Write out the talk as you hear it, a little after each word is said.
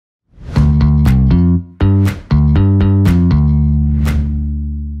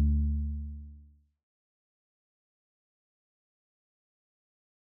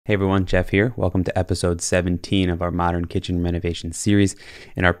Hey everyone, Jeff here. Welcome to episode 17 of our modern kitchen renovation series.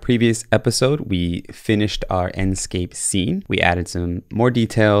 In our previous episode, we finished our Enscape scene. We added some more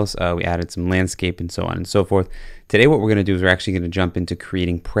details, we added some landscape and so on and so forth. Today what we're going to do is we're actually going to jump into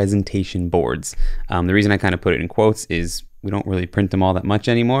creating presentation boards. The reason I kind of put it in quotes is we don't really print them all that much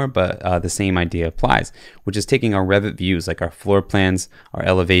anymore, but the same idea applies, which is taking our Revit views like our floor plans, our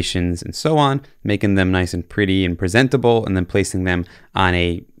elevations, and so on, making them nice and pretty and presentable, and then placing them on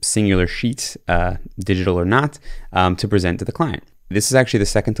a singular sheet, digital or not, to present to the client. This is actually the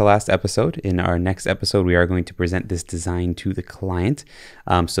second to last episode. In our next episode, we are going to present this design to the client.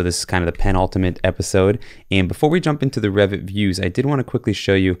 So this is kind of the penultimate episode. And before we jump into the Revit views, I did want to quickly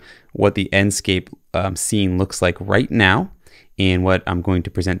show you what the Enscape scene looks like right now and what I'm going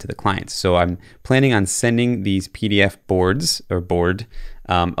to present to the clients. So I'm planning on sending these PDF boards or board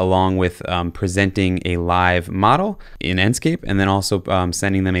along with presenting a live model in Enscape, and then also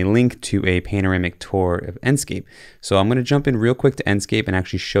sending them a link to a panoramic tour of Enscape. So I'm going to jump in real quick to Enscape and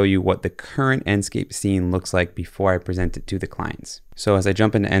actually show you what the current Enscape scene looks like before I present it to the clients. So as I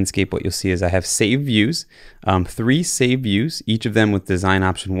jump into Enscape, what you'll see is I have saved views, 3 saved views, each of them with design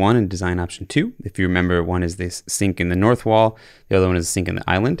option 1 and design option 2. If you remember, one is this sink in the north wall, the other one is a sink in the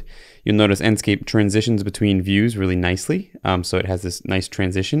island. You'll notice Enscape transitions between views really nicely. So it has this nice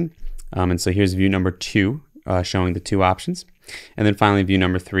transition. And so here's view number 2 showing the 2 options. And then finally view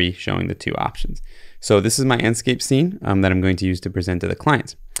number 3 showing the 2 options. So this is my Enscape scene that I'm going to use to present to the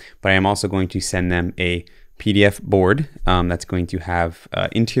clients. But I am also going to send them a PDF board that's going to have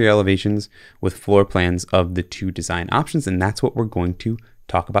interior elevations with floor plans of the 2 design options. And that's what we're going to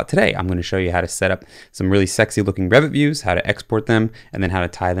talk about today. I'm going to show you how to set up some really sexy looking Revit views, how to export them, and then how to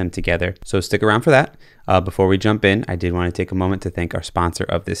tie them together. So stick around for that. Before we jump in, I did want to take a moment to thank our sponsor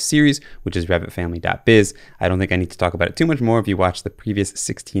of this series, which is RevitFamily.Biz. I don't think I need to talk about it too much more if you watched the previous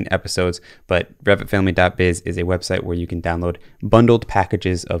 16 episodes, but RevitFamily.Biz is a website where you can download bundled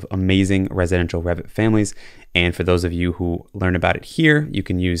packages of amazing residential Revit families. And for those of you who learn about it here, you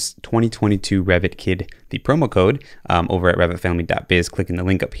can use 2022 Revit Kid, the promo code, over at RevitFamily.Biz, clicking the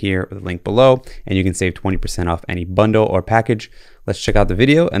link up here or the link below, and you can save 20% off any bundle or package. Let's check out the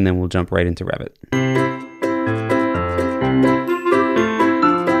video and then we'll jump right into Revit.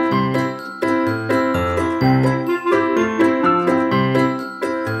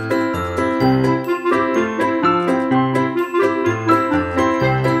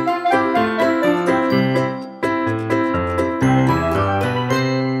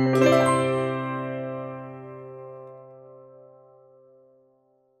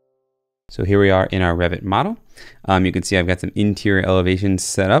 So here we are in our Revit model. You can see I've got some interior elevations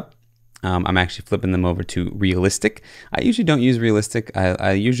set up. I'm actually flipping them over to realistic. I usually don't use realistic.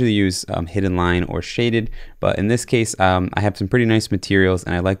 I usually use hidden line or shaded, but in this case, I have some pretty nice materials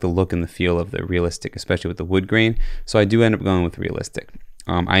and I like the look and the feel of the realistic, especially with the wood grain. So I do end up going with realistic.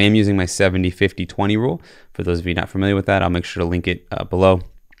 I am using my 70-50-20 rule. For those of you not familiar with that, I'll make sure to link it below.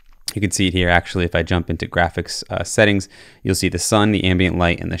 You can see it here. Actually, if I jump into graphics settings, you'll see the sun, the ambient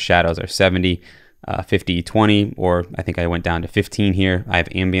light, and the shadows are 70, 50, 20, or I think I went down to 15 here. I have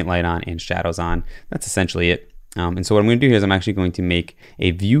ambient light on and shadows on. That's essentially it. And so what I'm going to do here is I'm actually going to make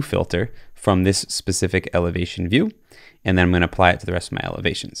a view filter from this specific elevation view, and then I'm going to apply it to the rest of my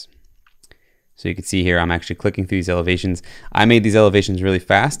elevations. So you can see here, I'm actually clicking through these elevations. I made these elevations really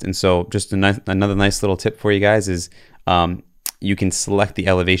fast, and so just another nice little tip for you guys is you can select the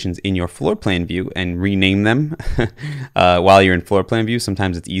elevations in your floor plan view and rename them while you're in floor plan view.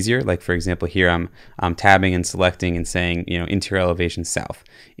 Sometimes it's easier. Like for example, here I'm tabbing and selecting and saying, you know, interior elevation south,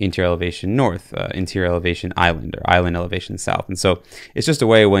 interior elevation north, interior elevation island, or island elevation south. And so it's just a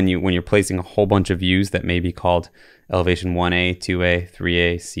way when you're placing a whole bunch of views that may be called elevation 1A, 2A,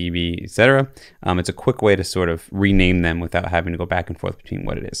 3A, CB, etc. It's a quick way to sort of rename them without having to go back and forth between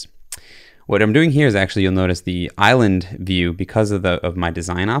what it is. What I'm doing here is actually, you'll notice the island view, because of my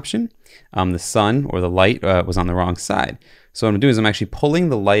design option, the sun or the light was on the wrong side. So what I'm doing is I'm actually pulling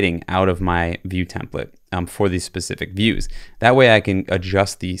the lighting out of my view template for these specific views. That way I can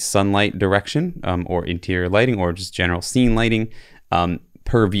adjust the sunlight direction or interior lighting or just general scene lighting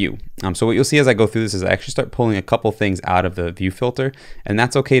per view. So what you'll see as I go through this is I actually start pulling a couple things out of the view filter, and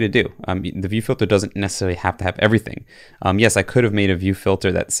that's okay to do. The view filter doesn't necessarily have to have everything. Yes, I could have made a view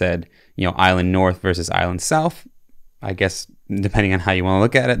filter that said, you know, island north versus island south. I guess depending on how you want to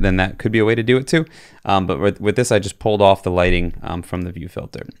look at it, then that could be a way to do it too. But with this, I just pulled off the lighting from the view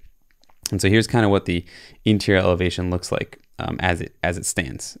filter. And so here's kind of what the interior elevation looks like as it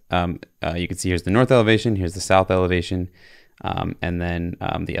stands. You can see here's the north elevation, here's the south elevation, and then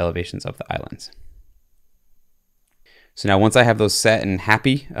the elevations of the islands. So now once I have those set and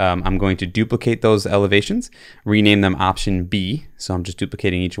happy, I'm going to duplicate those elevations, rename them option B. So I'm just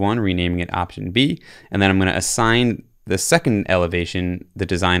duplicating each one, renaming it option B, and then I'm going to assign the second elevation the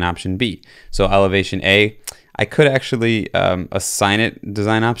design option B. So elevation A, I could actually assign it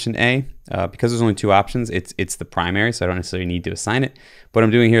design option A. Because there's only two options, it's the primary, so I don't necessarily need to assign it. What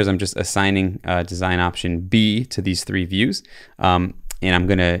I'm doing here is I'm just assigning design option B to these three views. And I'm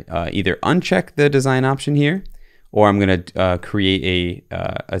going to either uncheck the design option here, or I'm going to create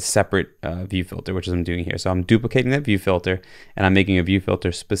a separate view filter, which is what I'm doing here. So I'm duplicating that view filter, and I'm making a view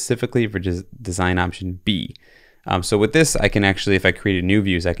filter specifically for design option B. So with this, I can actually, if I create a new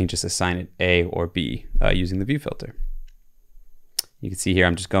views, I can just assign it A or B using the view filter. You can see here,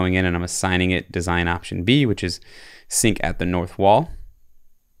 I'm just going in and I'm assigning it design option B, which is sink at the north wall.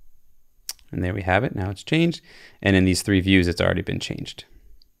 And there we have it. Now it's changed. And in these three views, it's already been changed.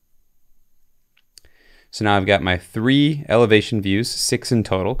 So now I've got my 3 elevation views, 6 in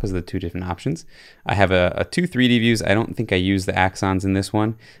total because of the 2 different options. I have a 2 3D views. I don't think I use the axons in this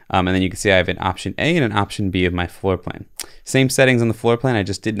one. And then you can see I have an option A and an option B of my floor plan. Same settings on the floor plan, I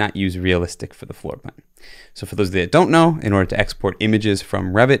just did not use realistic for the floor plan. So for those that don't know, in order to export images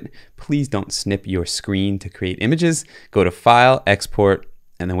from Revit, please don't snip your screen to create images. Go to File, Export,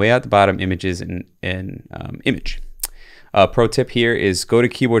 and then way out the bottom, Images and Image. Pro tip here is go to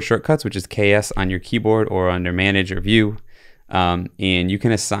keyboard shortcuts, which is KS on your keyboard or under Manage or View, and you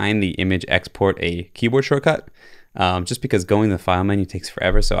can assign the image export a keyboard shortcut, just because going to the file menu takes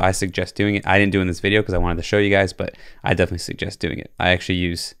forever. So I suggest doing it. I didn't do it in this video because I wanted to show you guys, but I definitely suggest doing it. I actually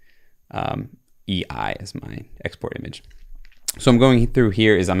use EI as my export image. So I'm going through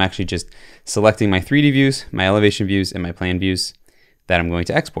here is I'm actually just selecting my 3D views, my elevation views, and my plan views that I'm going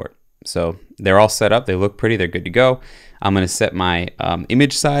to export. So they're all set up. They look pretty. They're good to go. I'm going to set my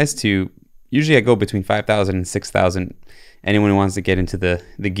image size to, usually I go between 5,000 and 6,000. Anyone who wants to get into the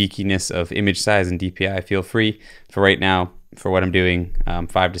geekiness of image size and DPI, feel free. For right now, for what I'm doing,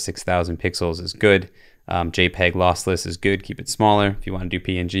 5,000 to 6,000 pixels is good. JPEG lossless is good. Keep it smaller. If you want to do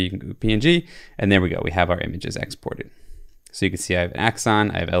PNG, you can do PNG. And there we go. We have our images exported. So you can see I have an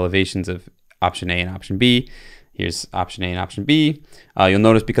axon. I have elevations of option A and option B. Here's option A and option B. You'll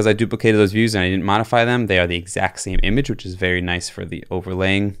notice because I duplicated those views and I didn't modify them, they are the exact same image, which is very nice for the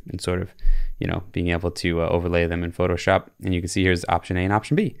overlaying and sort of, you know, being able to overlay them in Photoshop. And you can see here's option A and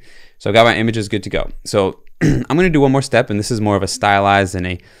option B. So I've got my images good to go. So I'm going to do one more step, and this is more of a stylized and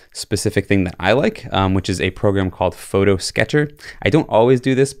a specific thing that I like, which is a program called Photo Sketcher. I don't always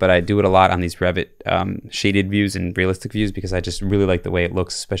do this, but I do it a lot on these Revit shaded views and realistic views because I just really like the way it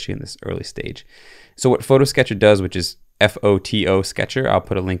looks, especially in this early stage. So what Photo Sketcher does, which is FOTO Sketcher, I'll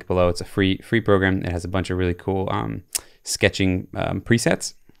put a link below. It's a free program. It has a bunch of really cool sketching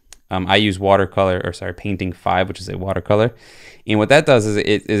presets. I use Painting 5, which is a watercolor. And what that does is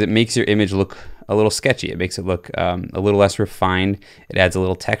it makes your image look a little sketchy. It makes it look a little less refined. It adds a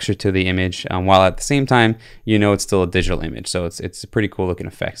little texture to the image, while at the same time, you know, it's still a digital image. So it's a pretty cool looking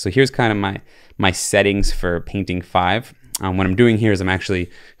effect. So here's kind of my settings for Painting 5. What I'm doing here is I'm actually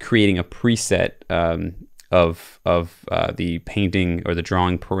creating a preset of the painting or the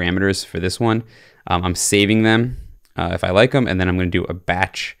drawing parameters for this one. I'm saving them if I like them, and then I'm going to do a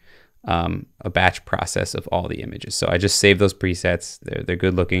batch process of all the images. So I just save those presets. They're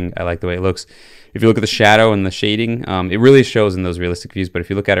good looking. I like the way it looks. If you look at the shadow and the shading, it really shows in those realistic views. But if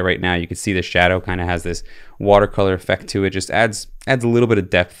you look at it right now, you can see the shadow kind of has this watercolor effect to it. Just adds a little bit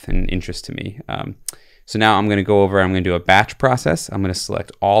of depth and interest to me. So now I'm going to go over, I'm going to do a batch process. I'm going to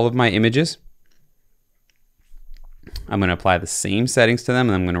select all of my images. I'm going to apply the same settings to them,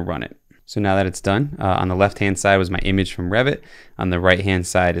 and I'm going to run it. So now that it's done, on the left-hand side was my image from Revit. On the right-hand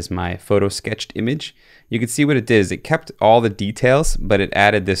side is my photo sketched image. You can see what it did is it kept all the details, but it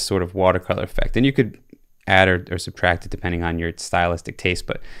added this sort of watercolor effect. And you could add or subtract it depending on your stylistic taste,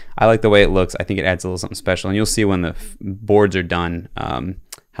 but I like the way it looks. I think it adds a little something special. And you'll see when the boards are done,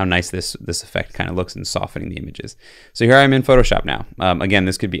 how nice this effect kind of looks in softening the images. So here I am in Photoshop now. Again,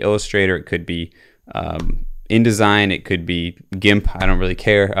 this could be Illustrator, it could be InDesign, it could be GIMP, I don't really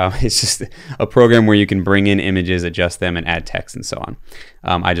care. It's just a program where you can bring in images, adjust them, and add text and so on.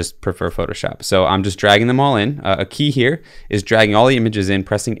 I just prefer Photoshop. So I'm just dragging them all in. A key here is dragging all the images in,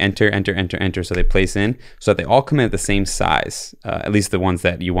 pressing enter, enter, enter, enter, so they place in, so that they all come in at the same size, at least the ones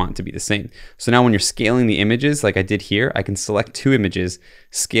that you want to be the same. So now when you're scaling the images, like I did here, I can select 2 images,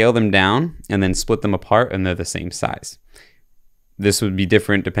 scale them down, and then split them apart, and they're the same size. This would be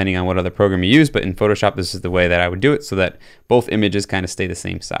different depending on what other program you use, but in Photoshop, this is the way that I would do it so that both images kind of stay the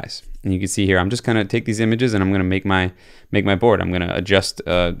same size. And you can see here, I'm just going to take these images and I'm going to make my board. I'm going to adjust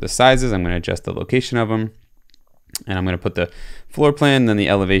the sizes. I'm going to adjust the location of them. And I'm going to put the floor plan, then the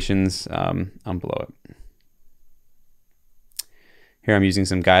elevations on below it. Here I'm using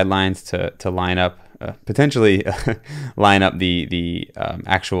some guidelines to line up, potentially line up the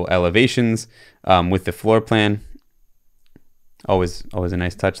actual elevations with the floor plan. Always a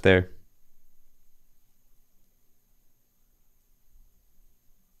nice touch there.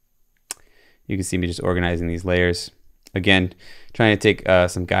 You can see me just organizing these layers. Again, trying to take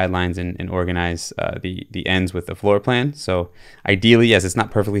some guidelines and organize the ends with the floor plan. So ideally, yes, it's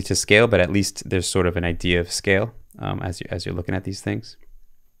not perfectly to scale, but at least there's sort of an idea of scale as you're looking at these things.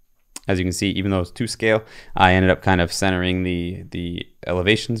 As you can see, even though it's to scale, I ended up kind of centering the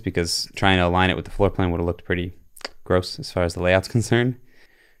elevations because trying to align it with the floor plan would have looked pretty gross as far as the layout's concerned.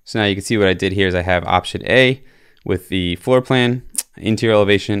 So now you can see what I did here is I have option A with the floor plan, interior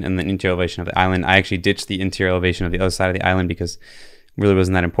elevation, and then interior elevation of the island. I actually ditched the interior elevation of the other side of the island because it really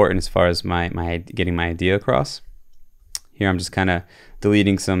wasn't that important as far as my getting my idea across. Here I'm just kind of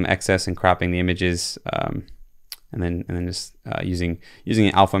deleting some excess and cropping the images, and then just using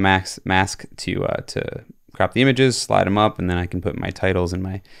an alpha mask to crop the images, slide them up, and then I can put my titles and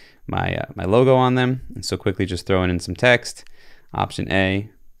my logo on them. And so quickly just throwing in some text. Option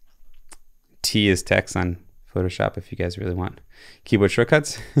A. T is text on Photoshop if you guys really want keyboard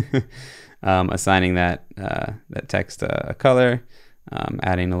shortcuts. Assigning that text a color,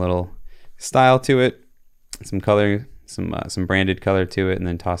 adding a little style to it, some color, some branded color to it, and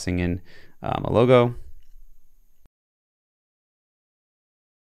then tossing in a logo.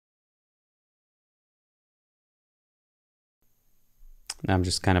 Now I'm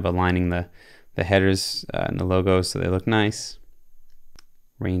just kind of aligning the headers and the logos so they look nice.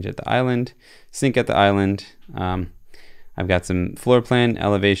 Range at the island, sync at the island. I've got some floor plan,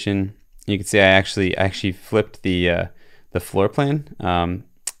 elevation. You can see I actually flipped the floor plan.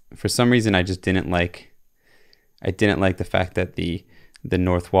 For some reason, I just didn't like the fact that the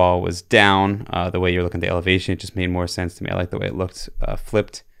north wall was down. The way you're looking at the elevation, it just made more sense to me. I like the way it looked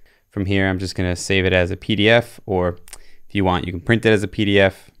flipped. From here, I'm just gonna save it as a PDF, or if you want, you can print it as a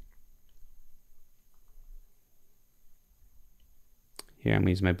PDF. Here I'm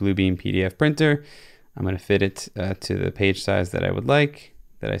using my Bluebeam PDF printer. I'm going to fit it to the page size that I would like,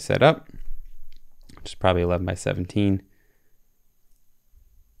 that I set up, which is probably 11 by 17.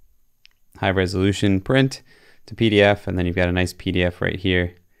 High resolution print to PDF, and then you've got a nice PDF right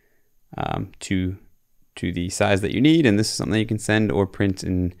here to the size that you need, and this is something you can send or print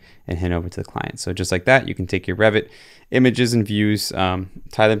and hand over to the client. So just like that, you can take your Revit images and views,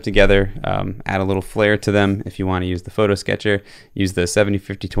 tie them together, add a little flair to them. If you want to use the photo sketcher, use the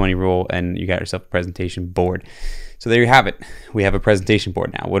 70-50-20 rule, and you got yourself a presentation board. So there you have it. We have a presentation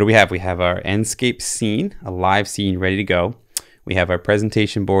board now. What do we have? We have our Enscape scene, a live scene ready to go. We have our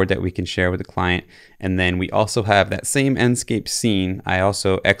presentation board that we can share with the client. And then we also have that same Enscape scene. I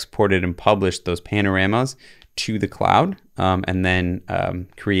also exported and published those panoramas to the cloud, and then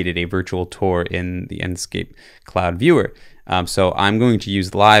created a virtual tour in the Enscape cloud viewer. So I'm going to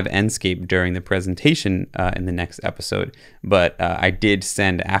use live Enscape during the presentation in the next episode, but I did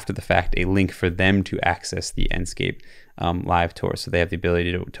send after the fact a link for them to access the Enscape live tour. So they have the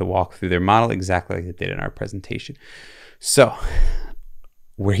ability to walk through their model exactly like they did in our presentation. So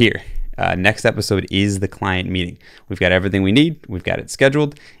we're here. Next episode is the client meeting. We've got everything we need. We've got it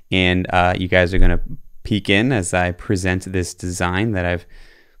scheduled, and you guys are going to peek in as I present this design that I've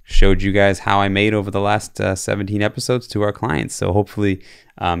showed you guys how I made over the last 17 episodes to our clients. So hopefully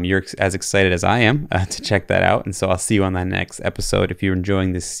you're as excited as I am to check that out. And so I'll see you on that next episode. If you're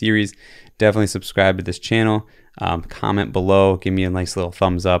enjoying this series, definitely subscribe to this channel, comment below, give me a nice little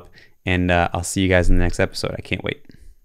thumbs up, and I'll see you guys in the next episode. I can't wait.